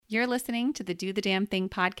You're listening to the Do the Damn Thing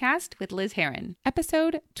podcast with Liz Heron,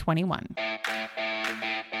 episode 21.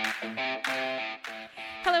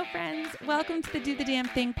 Hello, friends. Welcome to the Do the Damn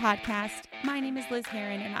Thing podcast. My name is Liz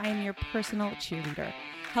Heron, and I am your personal cheerleader,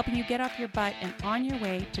 helping you get off your butt and on your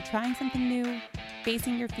way to trying something new,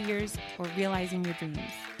 facing your fears, or realizing your dreams.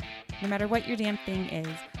 No matter what your damn thing is,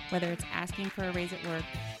 whether it's asking for a raise at work,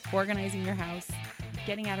 organizing your house,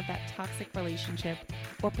 getting out of that toxic relationship,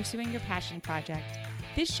 or pursuing your passion project,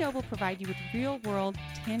 this show will provide you with real-world,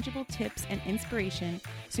 tangible tips and inspiration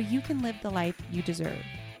so you can live the life you deserve.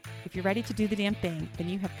 If you're ready to do the damn thing, then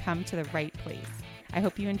you have come to the right place. I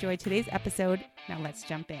hope you enjoyed today's episode. Now let's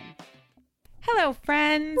jump in. Hello,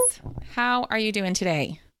 friends. How are you doing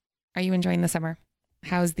today? Are you enjoying the summer?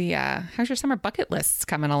 How's your summer bucket lists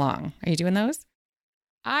coming along? Are you doing those?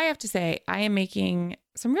 I have to say, I am making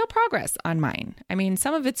some real progress on mine. I mean,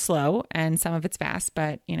 some of it's slow and some of it's fast,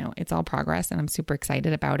 but it's all progress and I'm super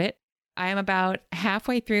excited about it. I am about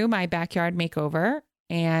halfway through my backyard makeover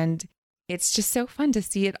and it's just so fun to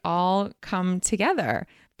see it all come together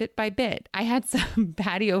bit by bit. I had some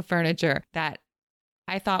patio furniture that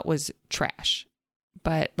I thought was trash,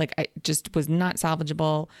 but I just was not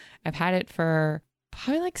salvageable. I've had it for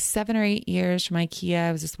probably 7 or 8 years from IKEA.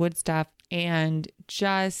 It was this wood stuff and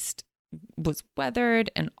just was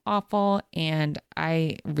weathered and awful. And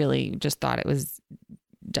I really just thought it was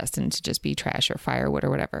destined to just be trash or firewood or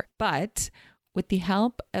whatever. But with the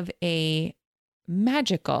help of a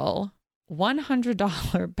magical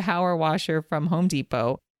 $100 power washer from Home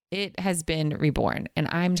Depot, it has been reborn. And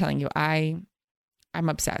I'm telling you, I'm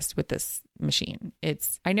obsessed with this machine.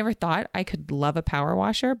 I never thought I could love a power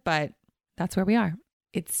washer, but that's where we are.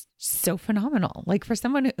 It's so phenomenal. For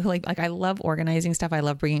someone who I love organizing stuff. I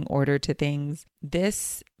love bringing order to things.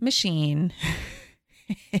 This machine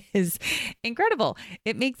is incredible.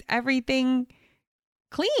 It makes everything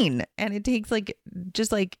clean and it takes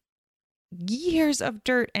years of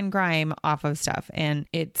dirt and grime off of stuff. And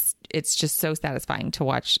it's just so satisfying to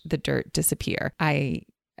watch the dirt disappear.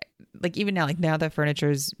 Even now the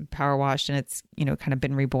furniture's power washed and it's, kind of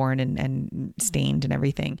been reborn and stained and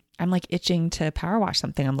everything. I'm itching to power wash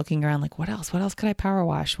something. I'm looking around what else could I power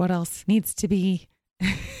wash? What else needs to be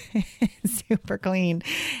super clean?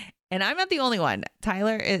 And I'm not the only one.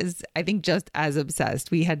 Tyler is, I think, just as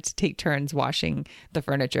obsessed. We had to take turns washing the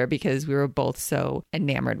furniture because we were both so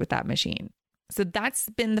enamored with that machine. So that's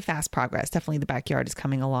been the fast progress. Definitely the backyard is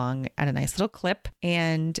coming along at a nice little clip.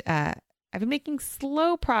 And I've been making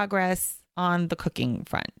slow progress on the cooking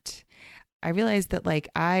front. I realized that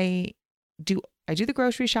I do the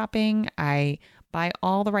grocery shopping, I buy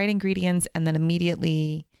all the right ingredients, and then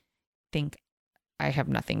immediately think I have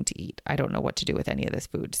nothing to eat. I don't know what to do with any of this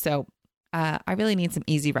food. So I really need some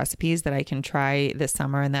easy recipes that I can try this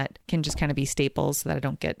summer and that can just kind of be staples so that I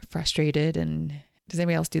don't get frustrated. And does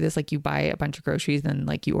anybody else do this? You buy a bunch of groceries and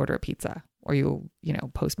you order a pizza or you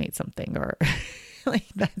Postmate something or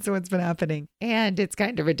that's what's been happening. And it's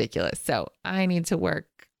kind of ridiculous. So I need to work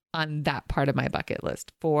on that part of my bucket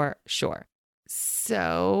list for sure.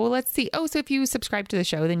 So let's see. Oh, so if you subscribe to the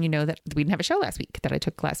show, then you know that we didn't have a show last week, that I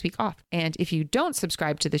took last week off. And if you don't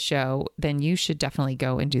subscribe to the show, then you should definitely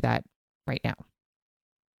go and do that right now.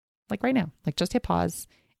 Right now, just hit pause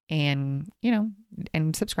and,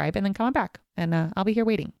 and subscribe and then come on back. And I'll be here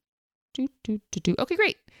waiting. Okay,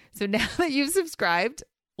 great. So now that you've subscribed,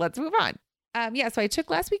 let's move on. So I took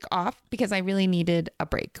last week off because I really needed a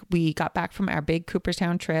break. We got back from our big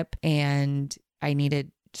Cooperstown trip and I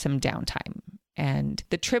needed some downtime. And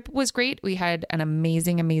the trip was great. We had an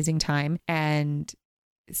amazing, amazing time and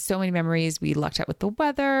so many memories. We lucked out with the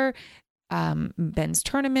weather, Ben's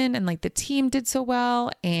tournament, and the team did so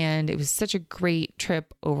well. And it was such a great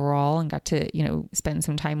trip overall and got to, spend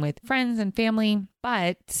some time with friends and family.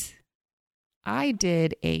 But I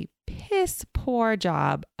did a piss poor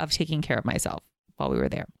job of taking care of myself while we were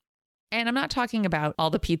there. And I'm not talking about all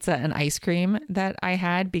the pizza and ice cream that I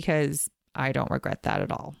had because I don't regret that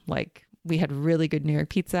at all. We had really good New York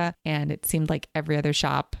pizza and it seemed like every other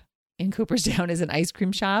shop in Cooperstown is an ice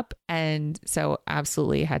cream shop. And so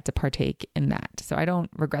absolutely had to partake in that. So I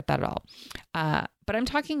don't regret that at all. But I'm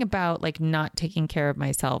talking about not taking care of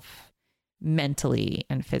myself mentally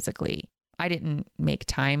and physically. I didn't make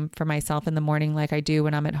time for myself in the morning like I do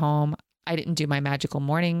when I'm at home. I didn't do my magical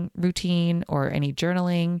morning routine or any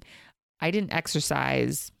journaling. I didn't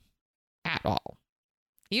exercise at all.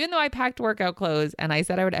 Even though I packed workout clothes and I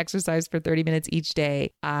said I would exercise for 30 minutes each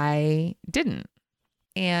day, I didn't.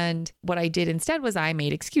 And what I did instead was I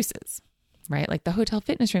made excuses, right? The hotel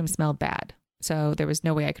fitness room smelled bad. So there was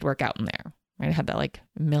no way I could work out in there. Right? I had that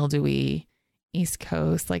mildewy, East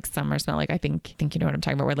Coast, like summer smell. Like I think you know what I'm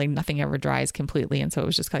talking about, where like nothing ever dries completely. And so it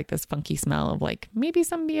was just like this funky smell of like maybe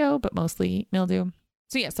some BO, but mostly mildew.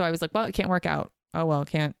 So yeah, so I was like, well, it can't work out. Oh, well,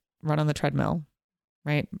 can't run on the treadmill,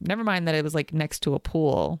 right? Never mind that it was like next to a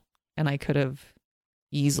pool and I could have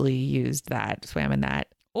easily used that, swam in that.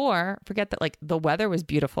 Or forget that like the weather was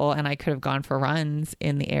beautiful and I could have gone for runs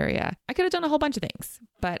in the area. I could have done a whole bunch of things,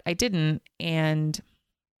 but I didn't. And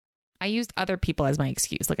I used other people as my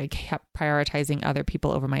excuse. Like I kept prioritizing other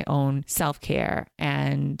people over my own self-care.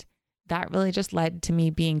 And that really just led to me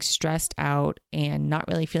being stressed out and not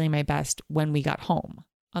really feeling my best when we got home.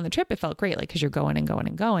 On the trip, it felt great, like, because you're going and going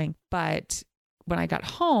and going. But when I got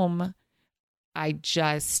home, I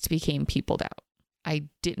just became peopled out. I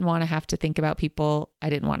didn't want to have to think about people. I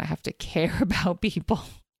didn't want to have to care about people.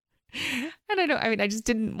 And I just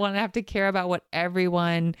didn't want to have to care about what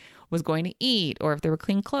everyone was going to eat or if there were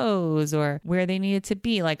clean clothes or where they needed to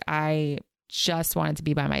be. Like I just wanted to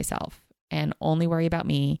be by myself and only worry about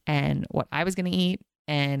me and what I was going to eat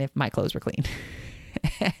and if my clothes were clean.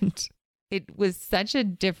 And it was such a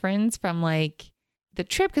difference from like the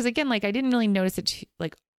trip. Because again, like I didn't really notice it.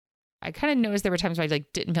 Like I kind of noticed there were times where I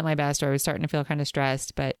like didn't feel my best or I was starting to feel kind of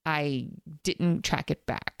stressed, but I didn't track it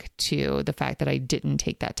back to the fact that I didn't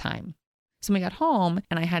take that time. So when we got home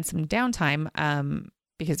and I had some downtime,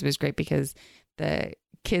 because it was great because the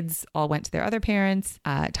kids all went to their other parents.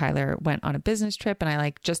 Tyler went on a business trip and I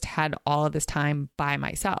like just had all of this time by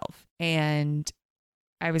myself. And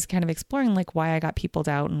I was kind of exploring like why I got peopled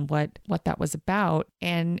out and what that was about.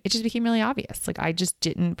 And it just became really obvious. Like I just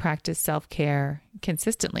didn't practice self-care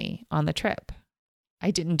consistently on the trip.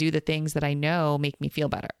 I didn't do the things that I know make me feel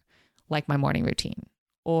better, like my morning routine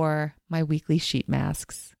or my weekly sheet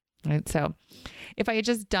masks. Right. So if I had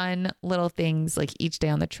just done little things like each day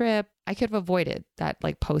on the trip, I could have avoided that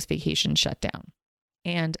like post-vacation shutdown.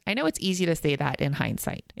 And I know it's easy to say that in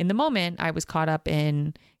hindsight. In the moment, I was caught up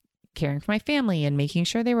in caring for my family and making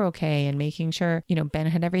sure they were okay and making sure, you know, Ben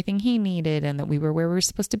had everything he needed and that we were where we were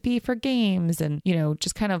supposed to be for games and, you know,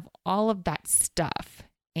 just kind of all of that stuff.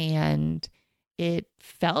 And it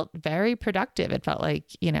felt very productive. It felt like,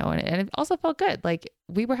 you know, and it also felt good. Like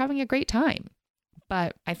we were having a great time.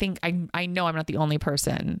 But I think I know I'm not the only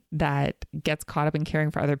person that gets caught up in caring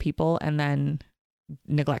for other people and then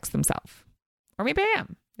neglects themselves. Or maybe I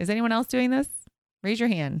am. Is anyone else doing this? Raise your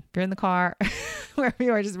hand. If you're in the car, wherever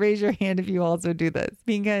you are, just raise your hand if you also do this.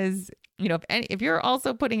 Because, you know, if you're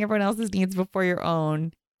also putting everyone else's needs before your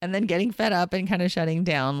own and then getting fed up and kind of shutting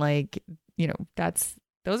down, like, you know,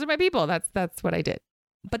 those are my people. That's what I did.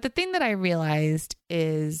 But the thing that I realized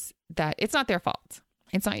is that it's not their fault.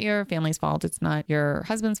 It's not your family's fault. It's not your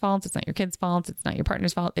husband's fault. It's not your kid's fault. It's not your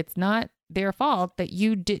partner's fault. It's not their fault that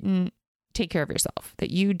you didn't take care of yourself,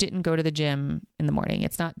 that you didn't go to the gym in the morning.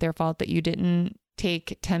 It's not their fault that you didn't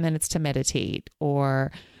take 10 minutes to meditate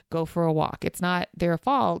or go for a walk. It's not their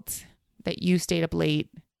fault that you stayed up late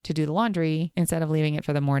to do the laundry instead of leaving it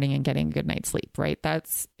for the morning and getting a good night's sleep, right?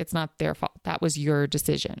 It's not their fault. That was your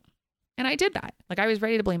decision. And I did that. Like I was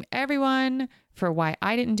ready to blame everyone for why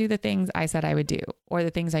I didn't do the things I said I would do or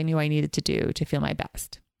the things I knew I needed to do to feel my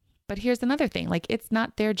best. But here's another thing. Like it's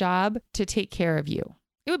not their job to take care of you.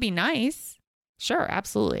 It would be nice. Sure,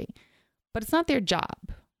 absolutely. But it's not their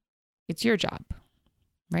job. It's your job,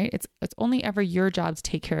 right? It's only ever your job to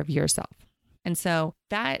take care of yourself. And so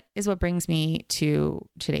that is what brings me to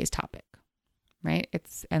today's topic, right?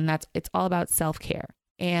 It's all about self-care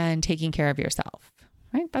and taking care of yourself.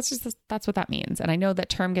 Right? That's what that means. And I know that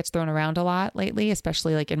term gets thrown around a lot lately,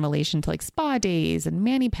 especially like in relation to like spa days and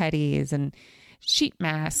mani-pedis and sheet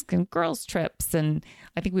masks and girls trips. And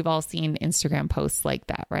I think we've all seen Instagram posts like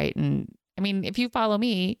that, right? And I mean, if you follow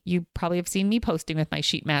me, you probably have seen me posting with my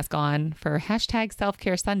sheet mask on for hashtag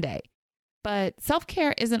self-care Sunday. But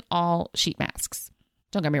self-care isn't all sheet masks.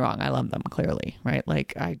 Don't get me wrong. I love them clearly, right?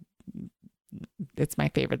 Like it's my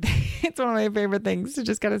favorite thing. It's one of my favorite things to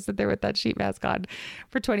just kind of sit there with that sheet mask on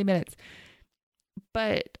for 20 minutes.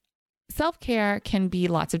 But self-care can be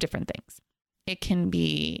lots of different things. It can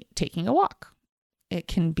be taking a walk. It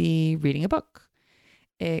can be reading a book.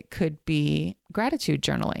 It could be gratitude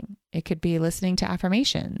journaling. It could be listening to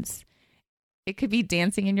affirmations. It could be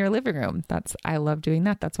dancing in your living room. I love doing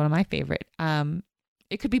that. That's one of my favorite.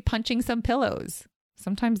 It could be punching some pillows.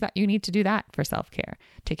 Sometimes that you need to do that for self-care.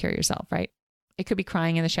 Take care of yourself, right? It could be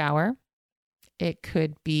crying in the shower. It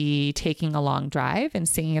could be taking a long drive and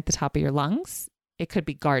singing at the top of your lungs. It could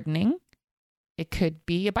be gardening. It could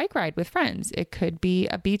be a bike ride with friends. It could be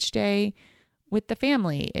a beach day with the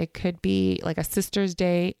family. It could be like a sister's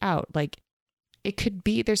day out. Like it could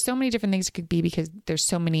be, there's so many different things it could be because there's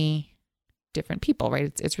so many different people,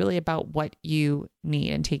 right? It's really about what you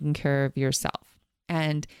need and taking care of yourself.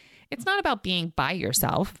 And it's not about being by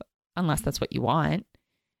yourself unless that's what you want.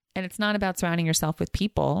 And it's not about surrounding yourself with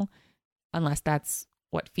people unless that's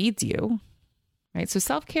what feeds you, right? So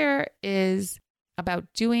self-care is about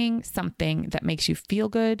doing something that makes you feel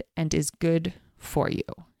good and is good for you.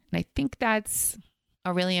 And I think that's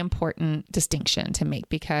a really important distinction to make,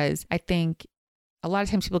 because I think a lot of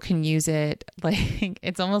times people can use it like,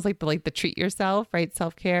 it's almost like the treat yourself, right?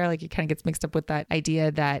 Self-care, like it kind of gets mixed up with that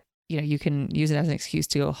idea that, you can use it as an excuse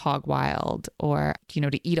to go hog wild, or,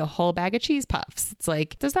 to eat a whole bag of cheese puffs. It's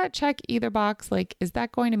like, does that check either box? Like, is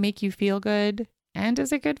that going to make you feel good? And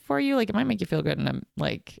is it good for you? Like, it might make you feel good and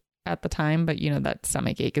at the time, but that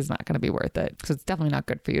stomach ache is not going to be worth it. So it's definitely not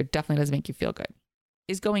good for you. It definitely doesn't make you feel good.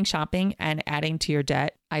 Is going shopping and adding to your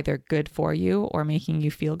debt either good for you or making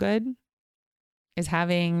you feel good? Is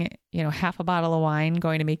having, half a bottle of wine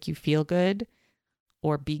going to make you feel good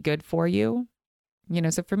or be good for you?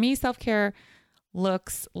 So for me, self-care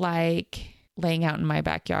looks like laying out in my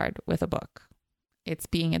backyard with a book. It's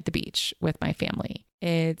being at the beach with my family.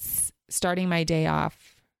 It's starting my day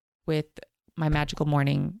off with my magical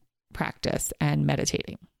morning practice and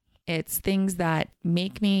meditating. It's things that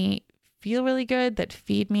make me feel really good, that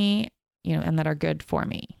feed me, and that are good for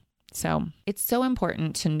me. So it's so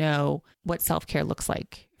important to know what self-care looks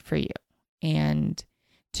like for you, and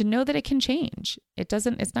to know that it can change. It's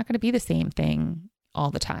not going to be the same thing all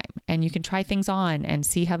the time. And you can try things on and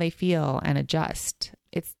see how they feel and adjust.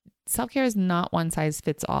 Self-care is not one size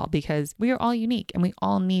fits all, because we are all unique and we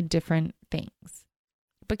all need different things.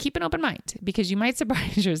 But keep an open mind, because you might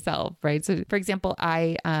surprise yourself, right? So for example,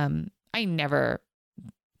 I never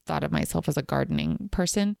thought of myself as a gardening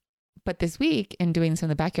person. But this week, in doing some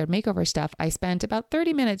of the backyard makeover stuff, I spent about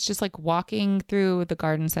 30 minutes just walking through the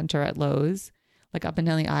garden center at Lowe's, up and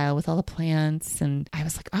down the aisle with all the plants. And I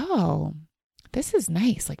was like, oh, this is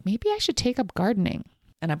nice. Maybe I should take up gardening.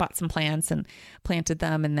 And I bought some plants and planted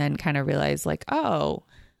them, and then kind of realized oh,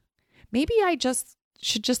 maybe I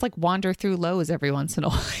should just wander through Lowe's every once in a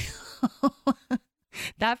while.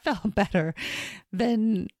 That felt better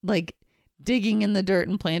than digging in the dirt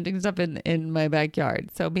and planting stuff in my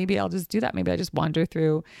backyard. So maybe I'll just do that. Maybe I just wander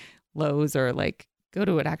through Lowe's, or go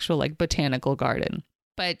to an actual botanical garden.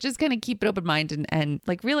 But just kind of keep an open mind and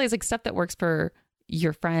realize stuff that works for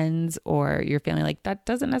your friends or your family, that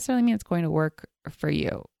doesn't necessarily mean it's going to work for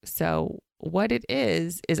you. So what it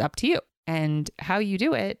is up to you, and how you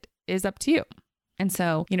do it is up to you. And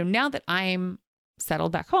so, now that I'm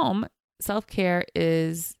settled back home, self-care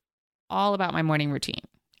is all about my morning routine.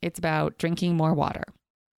 It's about drinking more water.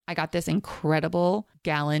 I got this incredible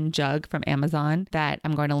gallon jug from Amazon that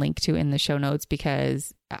I'm going to link to in the show notes,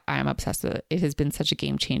 because I'm obsessed with it. It has been such a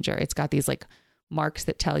game changer. It's got these marks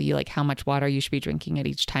that tell you how much water you should be drinking at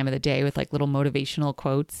each time of the day, with little motivational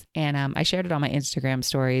quotes. And I shared it on my Instagram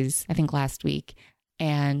stories, I think last week.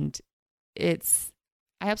 And I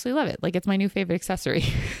absolutely love it. It's my new favorite accessory.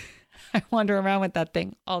 I wander around with that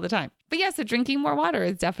thing all the time. But yeah, so drinking more water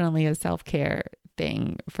is definitely a self-care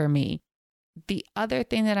thing for me. The other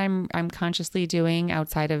thing that I'm consciously doing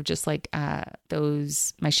outside of just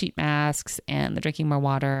my sheet masks and the drinking more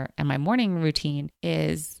water and my morning routine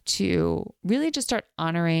is to really just start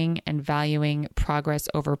honoring and valuing progress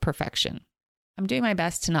over perfection. I'm doing my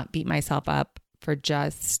best to not beat myself up for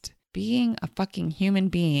just being a fucking human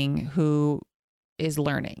being who is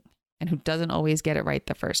learning and who doesn't always get it right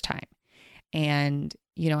the first time. And,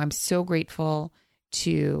 I'm so grateful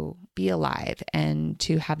to be alive and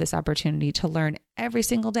to have this opportunity to learn every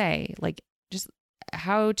single day, just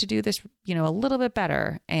how to do this, a little bit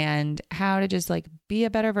better, and how to just be a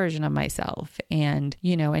better version of myself, and,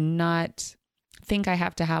 and not think I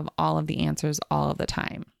have to have all of the answers all of the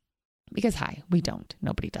time, because we don't,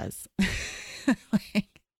 nobody does.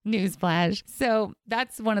 Newsflash. So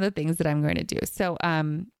that's one of the things that I'm going to do. So,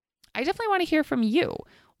 I definitely want to hear from you.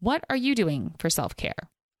 What are you doing for self-care?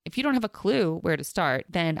 If you don't have a clue where to start,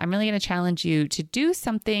 then I'm really going to challenge you to do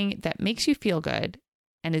something that makes you feel good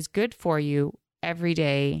and is good for you every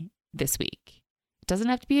day this week. It doesn't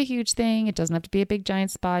have to be a huge thing. It doesn't have to be a big giant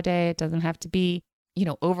spa day. It doesn't have to be,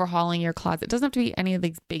 overhauling your closet. It doesn't have to be any of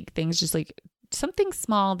these big things. Just something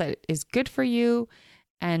small that is good for you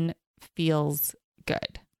and feels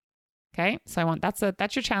good. Okay. So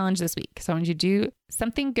that's your challenge this week. So I want you to do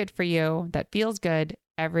something good for you that feels good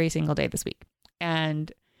every single day this week.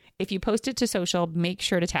 And if you post it to social, make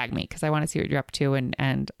sure to tag me, because I want to see what you're up to. And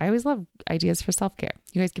I always love ideas for self-care.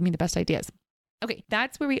 You guys give me the best ideas. Okay,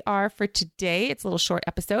 that's where we are for today. It's a little short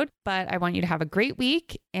episode, but I want you to have a great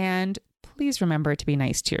week, and please remember to be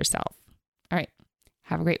nice to yourself. All right,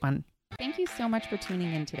 have a great one. Thank you so much for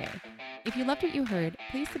tuning in today. If you loved what you heard,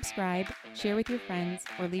 please subscribe, share with your friends,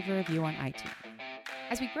 or leave a review on iTunes.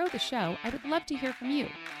 As we grow the show, I would love to hear from you.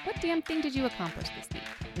 What damn thing did you accomplish this week?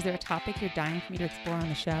 Is there a topic you're dying for me to explore on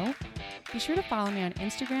the show? Be sure to follow me on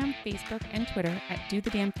Instagram, Facebook, and Twitter at Do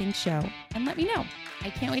the Damn Thing Show and let me know.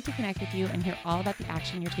 I can't wait to connect with you and hear all about the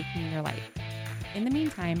action you're taking in your life. In the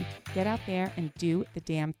meantime, get out there and do the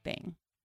damn thing.